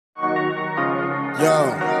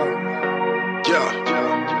Yo,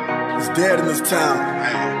 it's dead in this town.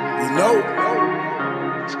 You know,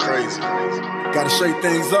 it's crazy. Gotta shake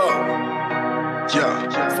things up.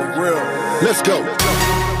 For real. Let's go.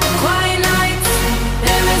 Quiet nights,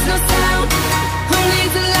 there is no sound. Who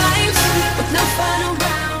needs a life with no fun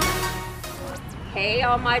around? Hey,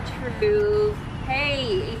 all my trues.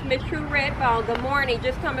 Hey, it's MsTrue Redbone. Good morning.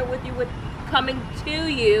 Just coming to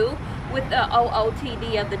you with the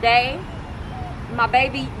OOTD of the day. My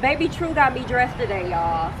baby True got me dressed today,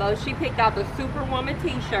 y'all. So she picked out the Superwoman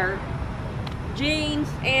t-shirt, jeans,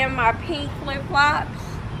 and my pink flip-flops.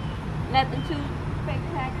 Nothing too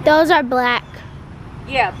spectacular. Those are black.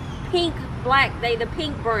 Yeah, pink, black. They the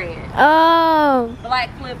pink brand. Oh. Black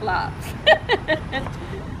flip-flops.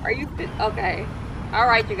 Are you okay? All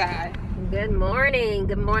right, you guys. Good morning.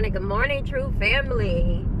 Good morning. Good morning, True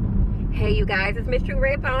family. Hey, you guys. It's MsTrue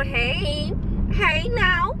Redbone. Hey. Hey,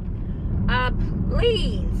 now.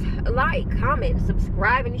 Please like, comment,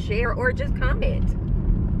 subscribe, and share, or just comment,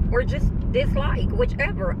 or just dislike,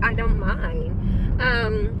 whichever. I don't mind.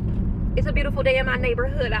 It's a beautiful day in my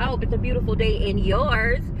neighborhood. I hope it's a beautiful day in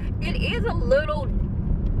yours. It is a little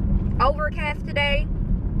overcast today,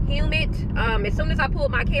 humid. As soon as I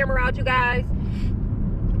pulled my camera out, you guys,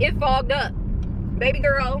 it fogged up. Baby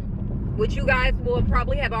girl, which you guys will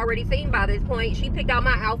probably have already seen by this point, she picked out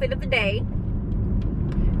my outfit of the day.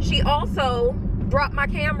 She also dropped my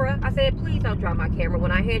camera. I said, please don't drop my camera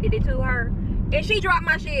when I handed it to her. And she dropped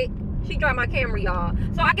my shit. She dropped my camera, y'all.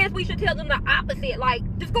 So I guess we should tell them the opposite. Like,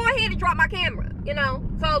 just go ahead and drop my camera, you know,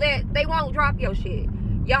 so that they won't drop your shit.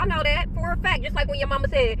 Y'all know that for a fact. Just like when your mama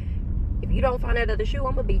said, if you don't find that other shoe,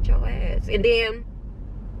 I'm gonna beat your ass. And then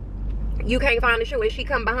you can't find the shoe and she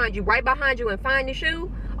come behind you, right behind you, and find the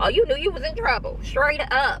shoe. Oh, you knew you was in trouble. Straight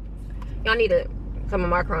up. Y'all need some of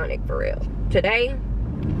my chronic for real. Today,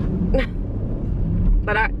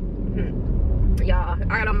 but y'all, I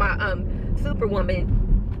got on my Superwoman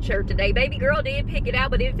shirt today. Baby girl did pick it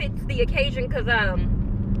out, but it fits the occasion because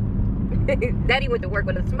Daddy went to work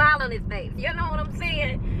with a smile on his face. You know what I'm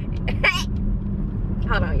saying?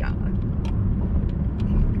 Hold on, y'all.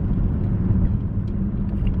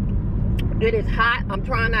 It is hot. I'm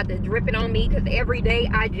trying not to drip it on me because every day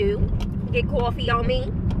I do get coffee on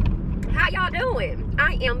me. How y'all doing?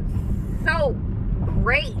 I am so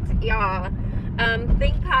great, y'all.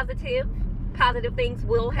 Think positive. Positive things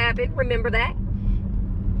will happen. Remember that.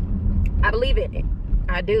 I believe in it.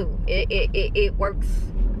 I do. It works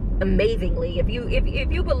amazingly. If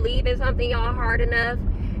you believe in something, y'all, hard enough.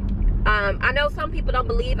 I know some people don't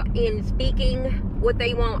believe in speaking what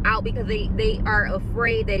they want out because they are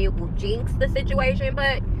afraid that it will jinx the situation.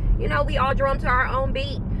 But you know, we all drum to our own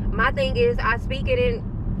beat. My thing is, I speak it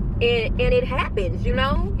and it happens. You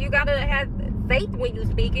know, you gotta have faith when you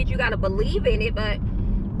speak it. You gotta believe in it. But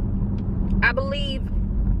I believe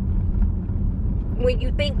when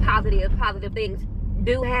you think positive things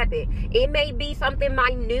do happen. It may be something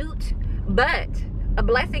minute, but a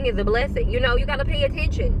blessing is a blessing. You know, you got to pay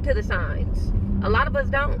attention to the signs. A lot of us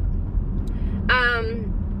don't.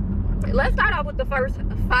 Let's start off with the first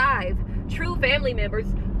 5 true family members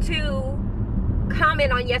to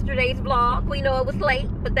comment on yesterday's vlog. We know it was late,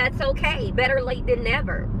 but that's okay. Better late than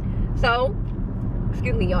never. So,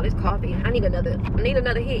 excuse me, y'all, this coffee. I need another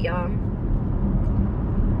hit, y'all.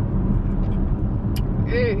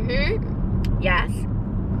 Yes,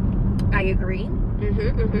 I agree.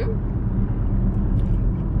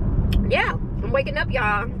 Yeah, I'm waking up,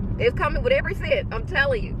 y'all. It's coming with every sip. I'm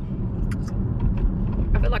telling you.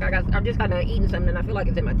 I feel like I'm just kind of eating something, and I feel like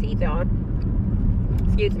it's in my teeth, y'all.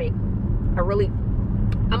 Excuse me.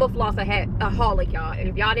 I'm a flossaholic, y'all. And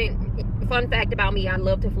if y'all didn't, fun fact about me, I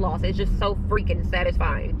love to floss. It's just so freaking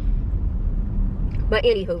satisfying. But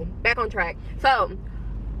anywho, back on track. So,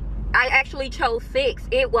 I actually chose 6.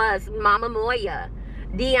 It was Mama Moya,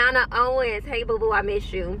 Deanna Owens. Hey, boo boo, I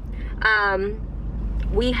miss you.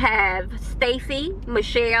 We have Stacy,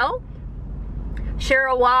 Michelle,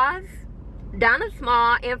 Cheryl Waz, Donna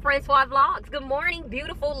Small, and Francois Vlogs. Good morning,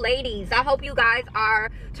 beautiful ladies. I hope you guys are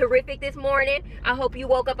terrific this morning. I hope you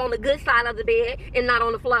woke up on the good side of the bed and not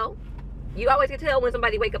on the floor. You always can tell when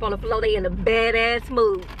somebody wake up on the floor, they in a badass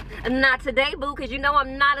mood. Not today, boo, because you know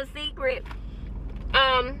I'm not a secret.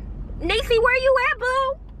 Niecy, where you at,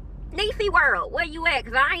 boo? Niecy World, where you at?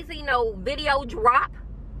 Because I ain't seen no video drop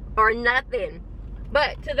or nothing.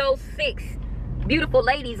 But to those 6 beautiful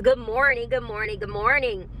ladies, good morning, good morning, good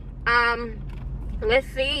morning. Let's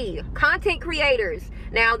see. Content creators.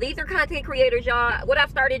 Now, these are content creators, y'all. What I've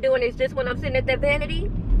started doing is just when I'm sitting at that vanity,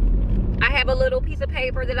 I have a little piece of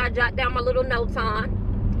paper that I jot down my little notes on.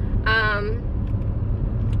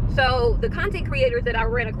 So the content creators that I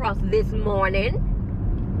ran across this morning,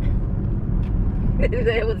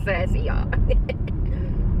 it was sassy, y'all.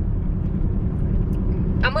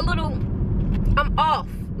 I'm off.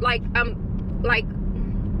 Like, I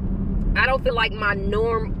don't feel like I'm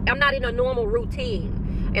not in a normal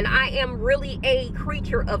routine. And I am really a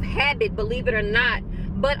creature of habit, believe it or not.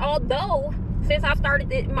 But although, since I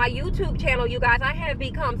started my YouTube channel, you guys, I have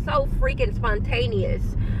become so freaking spontaneous.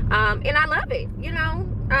 And I love it, you know.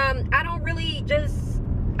 I don't really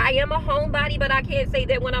I am a homebody, but I can't say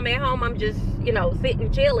that when I'm at home, I'm just, you know, sitting,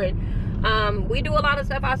 chilling. We do a lot of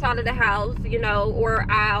stuff outside of the house, you know, or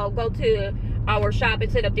I'll go to our shop and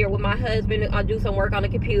sit up there with my husband and I'll do some work on the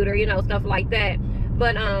computer, you know, stuff like that.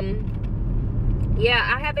 But, yeah,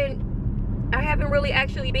 I haven't really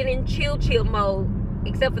actually been in chill mode,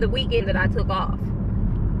 except for the weekend that I took off.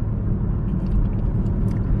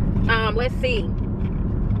 Let's see.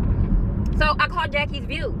 So I called Jackie's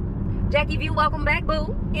View. Jackie View, welcome back,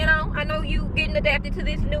 boo. You know, I know you getting adapted to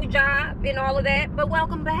this new job and all of that, but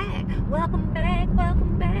welcome back. Welcome back,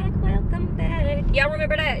 welcome back, welcome back. Y'all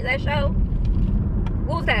remember that show?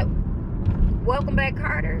 What was that? Welcome Back,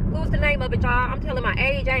 Carter? What was the name of it, y'all? I'm telling my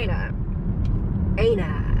age, ain't I?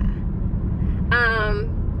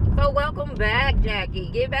 So welcome back, Jackie.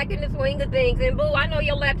 Get back in the swing of things. And boo, I know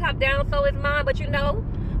your laptop down, so is mine, but you know,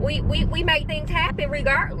 we make things happen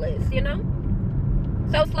regardless, you know.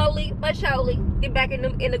 So slowly but surely, get back in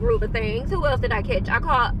the groove of things. Who else did I catch? I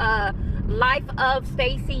caught Life of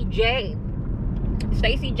Stacy J.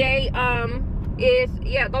 Stacy J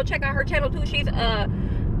go check out her channel too. She's a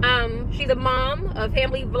mom, a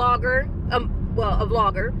family vlogger, a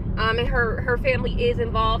vlogger, and her family is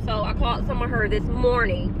involved. So I caught some of her this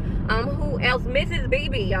morning. Who else?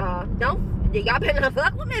 Mrs.BB, y'all. Y'all better not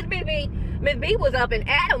fuck with Miss.BB. Miss B was up and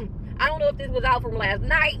at 'em. I don't know if this was out from last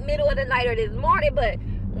night, middle of the night, or this morning, but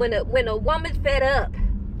when a woman's fed up,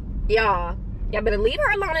 y'all better leave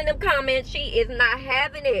her alone in them comments. She is not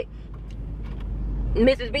having it.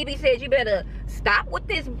 Mrs.BB says you better stop with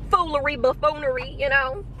this foolery, buffoonery, you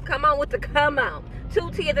know. Come on with the come on. 2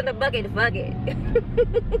 tears in the bucket, fuck it.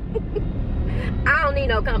 I don't need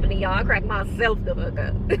no company, y'all. I crack myself the fuck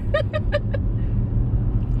up.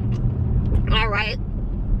 All right.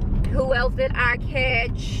 Who else did I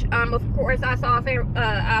catch? Of course, I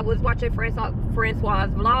was watching Francois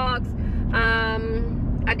vlogs.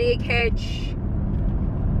 I did catch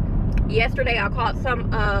yesterday. I caught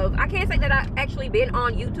some of. I can't say that I've actually been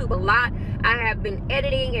on YouTube a lot. I have been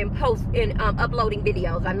editing and uploading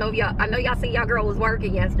videos. I know y'all see y'all girl was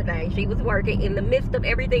working yesterday. She was working in the midst of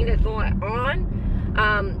everything that's going on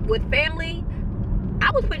with family.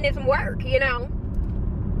 I was putting in some work, you know.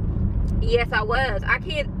 Yes, I was.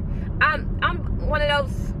 I'm one of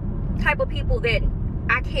those type of people that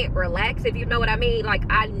I can't relax, if you know what I mean. Like,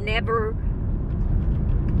 I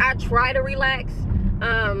try to relax.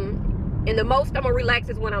 And the most I'm gonna relax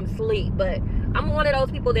is when I'm asleep. But I'm one of those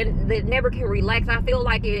people that never can relax. I feel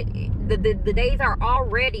like the days are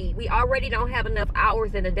we already don't have enough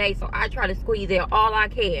hours in a day, so I try to squeeze in all I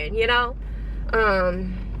can, you know.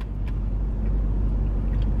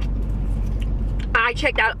 I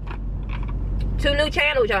checked out 2 new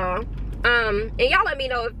channels, y'all. And y'all let me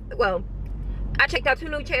know I checked out 2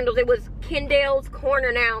 new channels. It was Kendall's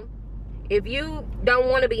Corner. Now, if you don't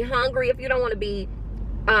want to be hungry, if you don't want to be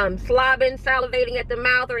salivating at the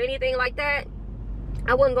mouth or anything like that,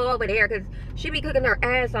 I wouldn't go over there, because she be cooking her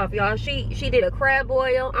ass off, y'all. She did a crab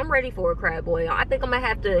boil. I'm ready for a crab boil. I think I'm gonna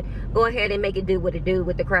have to go ahead and make it do what it do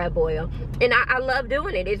with the crab boil. And I love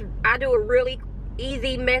doing it. I do a really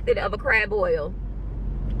easy method of a crab boil.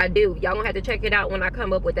 I do. Y'all gonna have to check it out when I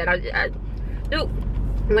come up with that. I do.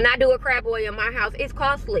 When I do a crab boil in my house, it's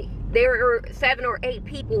costly. There are 7 or 8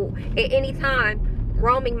 people at any time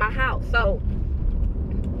roaming my house, so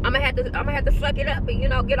I'm gonna have to suck it up and, you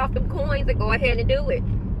know, get off them coins and go ahead and do it.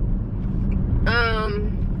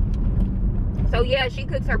 So yeah, she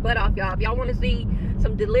cooks her butt off, y'all. If y'all want to see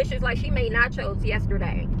some delicious, like, she made nachos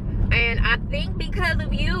yesterday, and I think because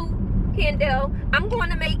of you, Kendall, I'm going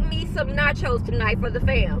to make me some nachos tonight for the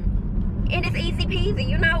fam. And it's easy peasy,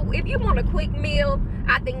 you know. If you want a quick meal,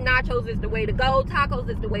 I think nachos is the way to go. Tacos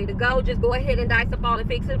is the way to go. Just go ahead and dice up all the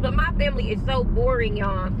fixings. But my family is so boring,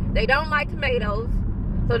 y'all. They don't like tomatoes,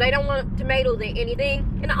 so they don't want tomatoes in anything.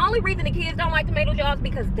 And the only reason the kids don't like tomatoes, y'all, is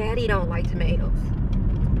because daddy don't like tomatoes.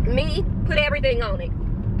 Me, put everything on it.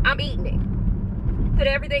 I'm eating it. Put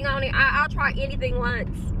everything on it. I'll try anything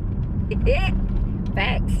once.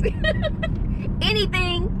 Facts.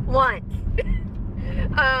 Anything once.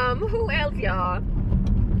 Who else, y'all?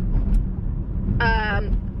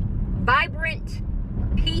 Vibrant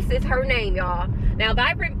Peace is her name, y'all. Now,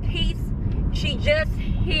 Vibrant she just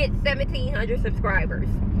hit 1,700 subscribers.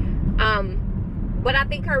 But I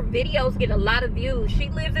think her videos get a lot of views. She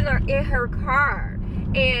lives in her car,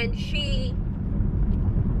 and she's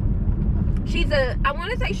I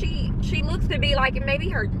want to say she looks to be like maybe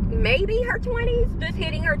her 20s, just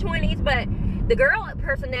hitting her 20s, but the girl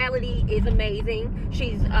personality is amazing.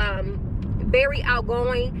 She's very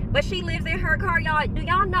outgoing, but she lives in her car. Y'all, do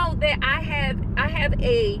y'all know that I have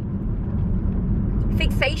a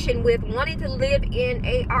fixation with wanting to live in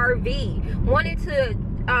a RV, wanting to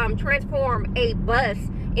transform a bus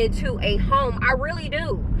into a home. I really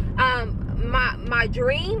do. My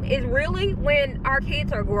dream is really, when our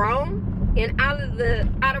kids are grown and out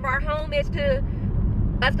of our home, is to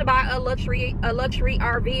buy a luxury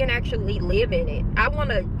RV and actually live in it. I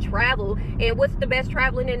want to travel, and what's the best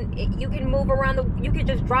traveling? And you can move around you can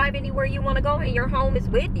just drive anywhere you want to go, and your home is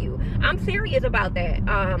with you. I'm serious about that.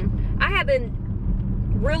 I have been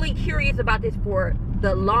really curious about this for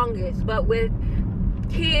the longest, but with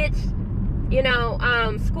kids, you know,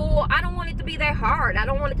 school, I don't want it to be that hard. I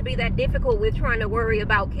don't want it to be that difficult with trying to worry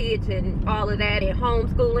about kids and all of that, and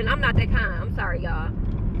homeschooling. I'm not that kind. I'm sorry, y'all.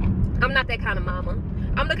 I'm not that kind of mama.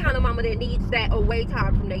 I'm the kind of mama that needs that away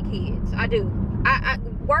time from their kids. I do.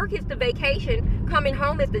 Work is the vacation. Coming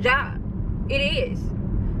home is the job. It is.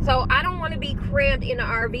 So I don't want to be crammed in an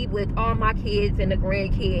RV with all my kids and the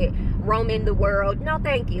grandkid roaming the world. No,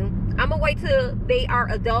 thank you. I'm gonna wait till they are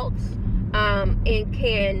adults, and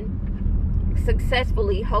can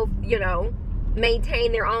successfully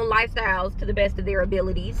maintain their own lifestyles to the best of their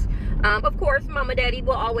abilities. Of course, mama, daddy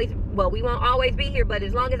will always, well, we won't always be here, but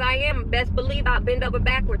as long as I am, best believe I'll bend over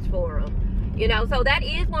backwards for them. You know, so that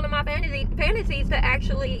is one of my fantasies, to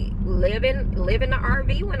actually live in the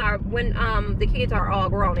RV when the kids are all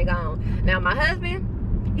grown and gone. Now, my husband,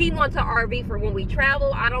 he wants an RV for when we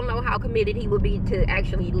travel. I don't know how committed he would be to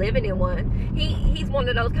actually living in one. He's one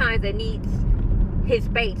of those kinds that needs his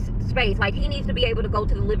space. Like, he needs to be able to go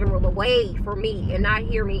to the living room away from me and not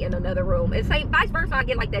hear me in another room. And same vice versa, I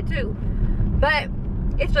get like that too. But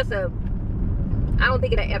it's just I don't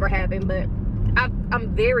think it'll ever happen, but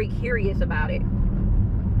I'm very curious about it.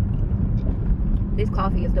 This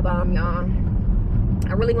coffee is the bomb, y'all.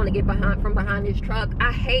 I really want to get from behind this truck.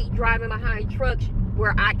 I hate driving behind trucks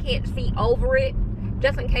where I can't see over it,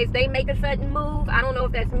 just in case they make a sudden move. I don't know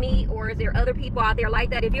if that's me, or is there other people out there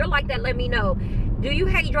like that? If you're like that, let me know. Do you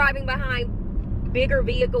hate driving behind bigger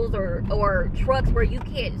vehicles or trucks where you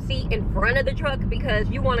can't see in front of the truck because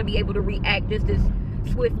you want to be able to react just as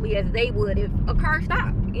swiftly as they would if a car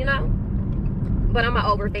stopped, you know? But I'm an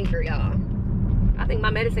overthinker, y'all. I think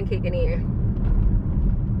my medicine kicking in.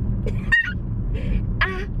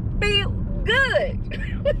 I feel good.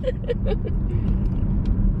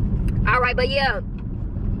 All right, but yeah.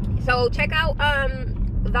 So check out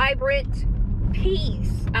Vibrant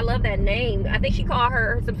Peace. I love that name. I think she called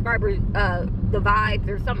her subscribers the Vibes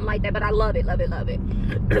or something like that, but I love it, love it, love it.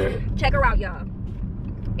 Check her out, y'all.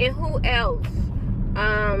 And who else?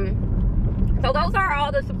 So those are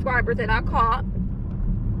all the subscribers that I caught.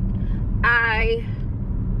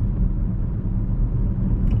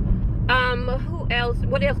 Who else?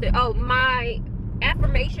 What else oh, my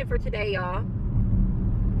affirmation for today, y'all.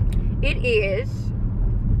 It is,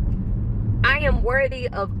 I am worthy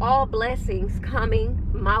of all blessings coming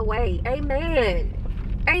my way. Amen.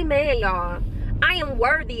 Amen, y'all. I am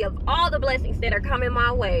worthy of all the blessings that are coming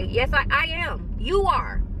my way. Yes, I am. You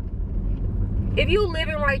are. If you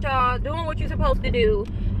living right, y'all, doing what you're supposed to do,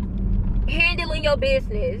 handling your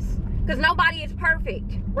business, because nobody is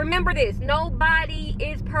perfect. Remember this, nobody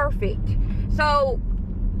is perfect. So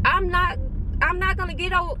I'm not gonna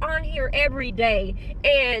get on here every day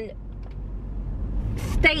and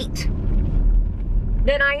state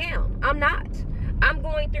that I am. I'm not. I'm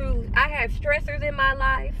going through, I have stressors in my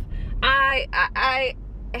life. I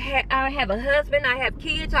have a husband, I have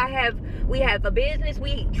kids, we have a business,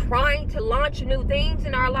 we trying to launch new things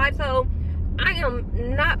in our life. So I am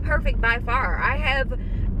not perfect by far. I have,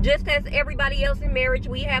 just as everybody else in marriage,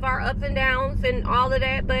 we have our ups and downs and all of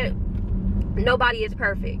that, but nobody is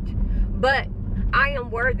perfect. But I am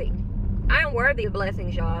worthy. I am worthy of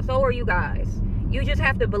blessings, y'all. So are you guys. You just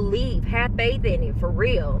have to believe, have faith in it, for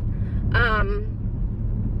real.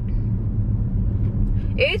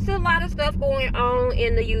 It's a lot of stuff going on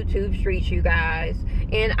in the YouTube streets, you guys.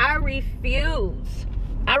 And I refuse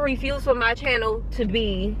for my channel to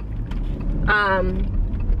be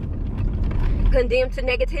condemned to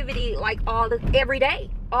negativity like every day,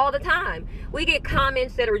 all the time. We get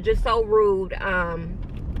comments that are just so rude.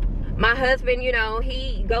 My husband, you know,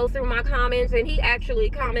 he goes through my comments, and he actually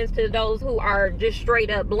comments to those who are just straight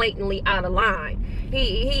up blatantly out of line.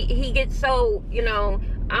 He gets so, you know,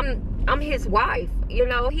 I'm his wife, you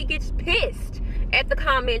know, he gets pissed at the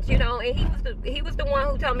comments, you know, and he was the one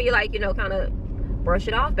who told me, like, you know, kind of brush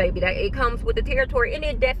it off, baby, that it comes with the territory, and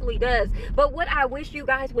it definitely does. But what I wish you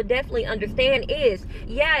guys would definitely understand is,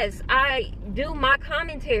 yes, I do my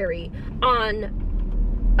commentary on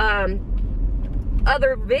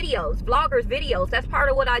other videos, vloggers videos. That's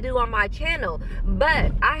part of what I do on my channel,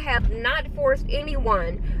 but I have not forced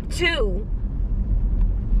anyone to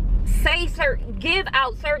say give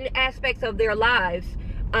out certain aspects of their lives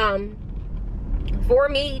for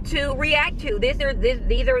me to react to. These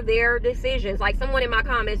are their decisions. Like someone in my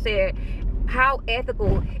comments said, how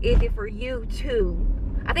ethical is it for you to,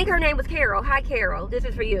 I think her name was Carol. Hi Carol, this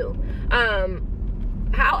is for you.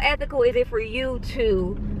 How ethical is it for you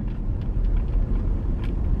to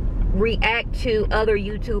react to other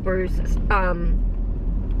YouTubers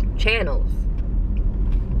channels?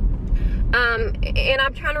 And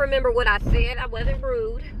I'm trying to remember what I said. I wasn't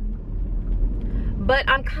rude, but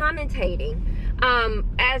I'm commentating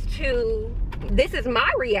as to, this is my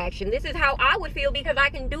reaction, this is how I would feel, because I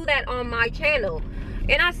can do that on my channel.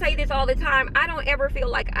 And I say this all the time, I don't ever feel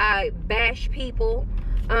like I bash people.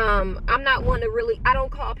 I'm not one to really, I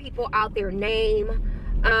don't call people out their name.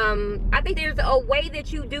 I think there's a way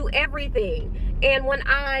that you do everything, and when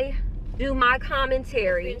I do my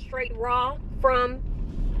commentary straight raw from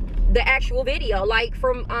the actual video, like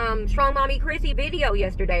from Strong Mommy Chrissy video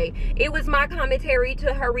yesterday, it was my commentary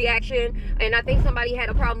to her reaction, and I think somebody had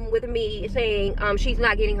a problem with me saying she's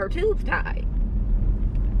not getting her tubes tied.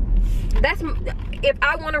 That's, if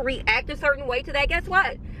I want to react a certain way to that, guess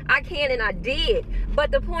what, I can, and I did.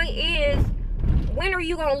 But the point is, when are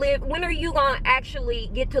you gonna live, when are you gonna actually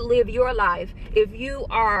get to live your life if you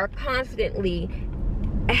are constantly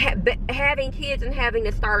having kids and having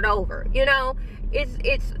to start over? You know,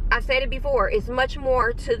 it's I said it before, it's much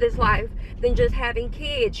more to this life than just having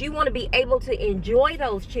kids. You want to be able to enjoy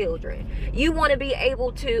those children. You want to be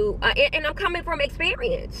able to and I'm coming from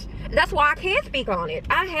experience, that's why I can speak on it.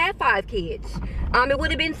 I had 5 kids. It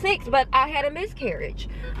would have been 6, but I had a miscarriage.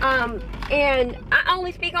 And I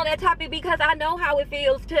only speak on that topic because I know how it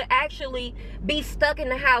feels to actually be stuck in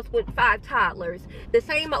the house with 5 toddlers. The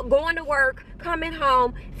same, going to work, coming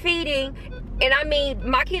home, feeding, and I mean,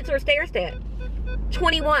 my kids are stair-step.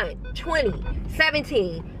 21, 20,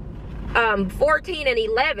 17, 14, and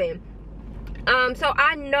 11. So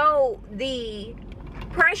I know the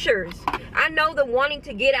pressures. I know the wanting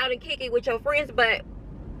to get out and kick it with your friends, but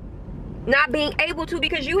not being able to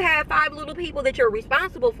because you have 5 little people that you're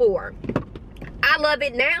responsible for. I love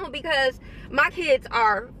it now because my kids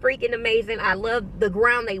are freaking amazing. I love the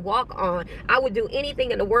ground they walk on. I would do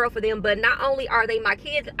anything in the world for them. But not only are they my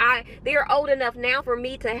kids, they're old enough now for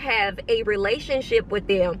me to have a relationship with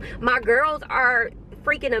them. My girls are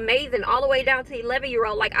freaking amazing, all the way down to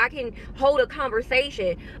 11-year-old. Like, I can hold a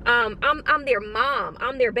conversation. I'm their mom.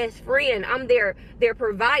 I'm their best friend. I'm their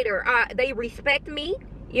provider. They respect me.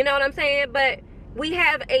 You know what I'm saying? But we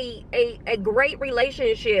have a great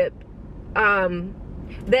relationship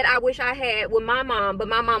that I wish I had with my mom, but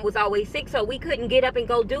my mom was always sick, so we couldn't get up and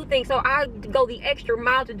go do things. So I go the extra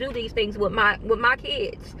mile to do these things with my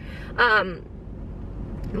kids.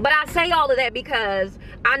 But I say all of that because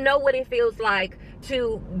I know what it feels like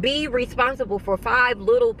to be responsible for 5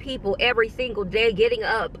 little people every single day, getting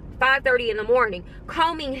up 5:30 in the morning,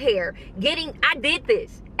 combing hair, I did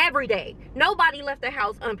this every day. Nobody left the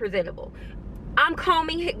house unpresentable. I'm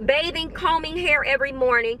bathing, combing hair every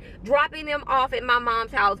morning, dropping them off at my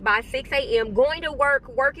mom's house by 6 a.m., going to work,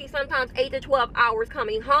 working sometimes 8 to 12 hours,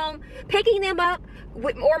 coming home, picking them up,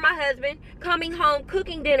 or my husband, coming home,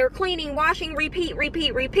 cooking dinner, cleaning, washing, repeat,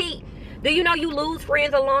 repeat, repeat. Do you know you lose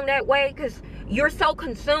friends along that way because you're so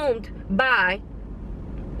consumed by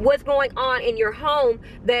what's going on in your home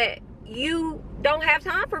that you don't have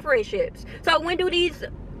time for friendships? So when do these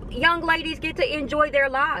young ladies get to enjoy their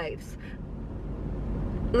lives?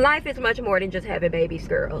 Life is much more than just having babies,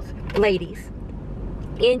 girls, ladies.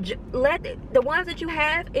 Let the ones that you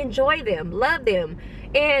have, enjoy them, love them,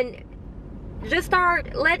 and just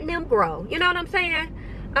start letting them grow. You know what I'm saying?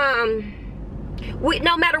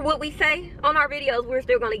 No matter what we say on our videos, we're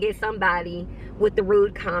still gonna get somebody with the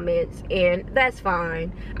rude comments, and that's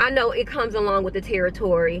fine. I know it comes along with the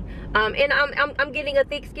territory, and I'm getting a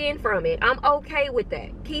thick skin from it. I'm okay with that.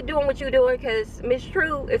 Keep doing what you're doing, because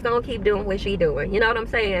MsTrue is gonna keep doing what she's doing. You know what I'm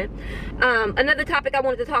saying? Another topic I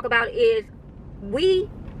wanted to talk about is we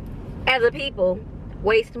as a people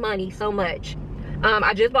waste money so much.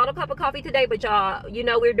 I just bought a cup of coffee today, but y'all, you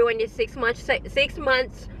know we're doing this 6 months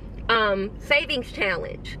savings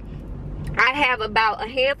challenge. I have about a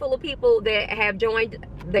handful of people that have joined.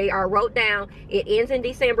 They are wrote down. It ends in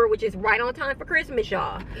December, which is right on time for Christmas,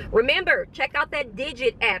 y'all. Remember, check out that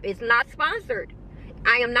Digit app. It's not sponsored.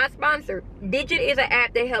 I am not sponsored. Digit is an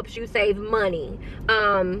app that helps you save money.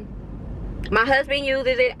 My husband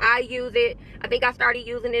uses it. I use it. I think I started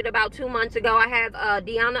using it about 2 months ago. I have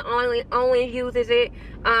Deanna Owens uses it.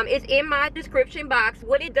 It's in my description box.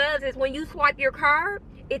 What it does is when you swipe your card,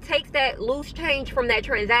 it takes that loose change from that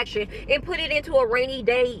transaction and put it into a rainy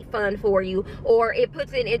day fund for you, or it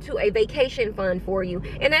puts it into a vacation fund for you,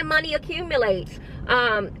 and that money accumulates.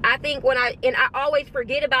 I think I always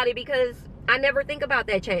forget about it because I never think about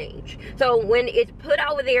that change. So when it's put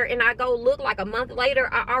over there and I go look like a month later,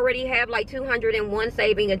 I already have like 200 in one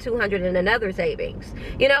saving and 200 in another savings.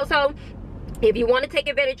 You know, so if you want to take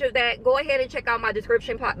advantage of that, go ahead and check out my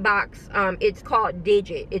description box. It's called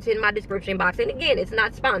Digit. It's in my description box. And again, it's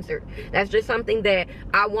not sponsored. That's just something that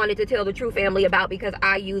I wanted to tell the True family about because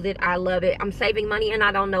I use it. I love it. I'm saving money and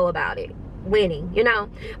I don't know about it. Winning, you know.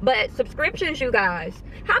 But subscriptions, you guys.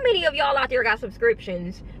 How many of y'all out there got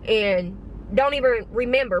subscriptions and don't even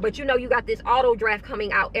remember, but you know you got this auto draft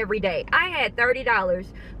coming out every day? I had $30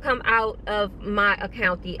 come out of my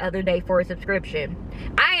account the other day for a subscription.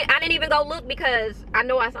 I didn't even go look because I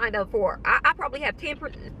know I signed up for. I probably have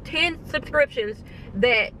 10 subscriptions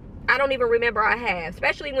that I don't even remember I have.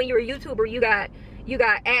 Especially when you're a YouTuber, you got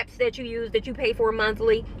apps that you use that you pay for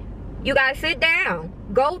monthly. You guys sit down,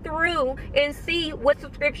 go through and see what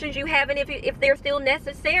subscriptions you have and if they're still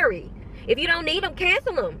necessary. If you don't need them,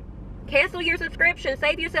 cancel them. Cancel your subscription.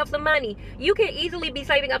 Save yourself some money. You can easily be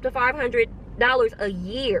saving up to $500 a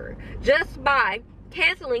year just by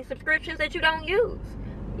canceling subscriptions that you don't use.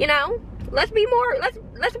 You know, let's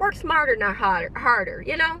work smarter, not harder.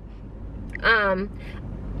 You know,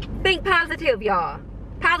 think positive, y'all.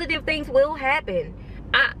 Positive things will happen.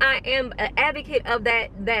 I am an advocate of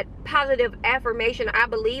that positive affirmation. I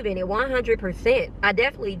believe in it 100%. I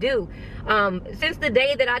definitely do. Since the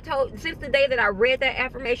day that I read that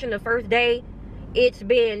affirmation the first day, it's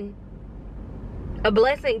been a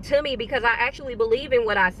blessing to me because I actually believe in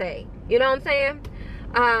what I say. You know what I'm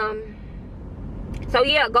saying? So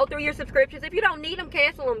yeah, go through your subscriptions. If you don't need them,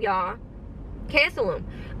 cancel them, y'all. Cancel them.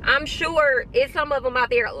 I'm sure it's some of them out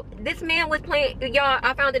there. This man was playing, y'all,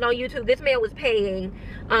 I found it on YouTube. This man was paying,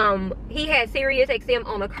 he had Sirius XM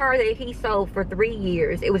on a car that he sold for 3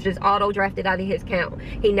 years. It was just auto drafted out of his account.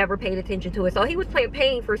 He never paid attention to it. So he was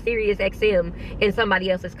paying for Sirius XM in somebody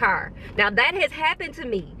else's car. Now that has happened to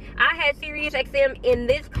me. I had Sirius XM in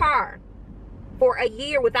this car for a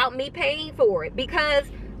year without me paying for it because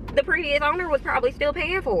the previous owner was probably still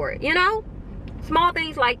paying for it, you know? Small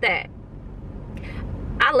things like that.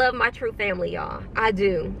 I love my True family, y'all. I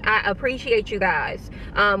do. I appreciate you guys.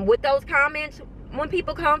 With those comments, when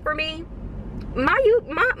people come for me,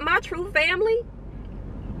 my True family.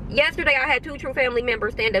 Yesterday, I had 2 True family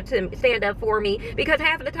members stand up for me because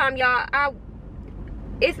half of the time, y'all,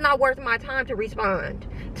 it's not worth my time to respond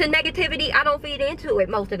to negativity. I don't feed into it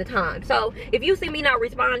most of the time. So if you see me not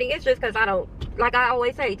responding, it's just because I don't. Like I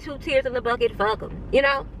always say, 2 tears in the bucket, fuck them. You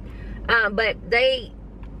know. But they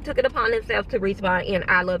took it upon themselves to respond, and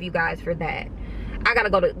I love you guys for that. I gotta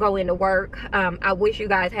go into work. I wish you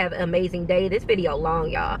guys have an amazing day. This video long,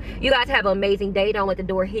 y'all. You guys have an amazing day. Don't let the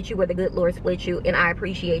door hit you where the good Lord split you, and I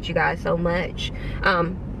appreciate you guys so much.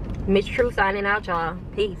 MsTrue signing out, y'all.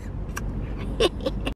 Peace.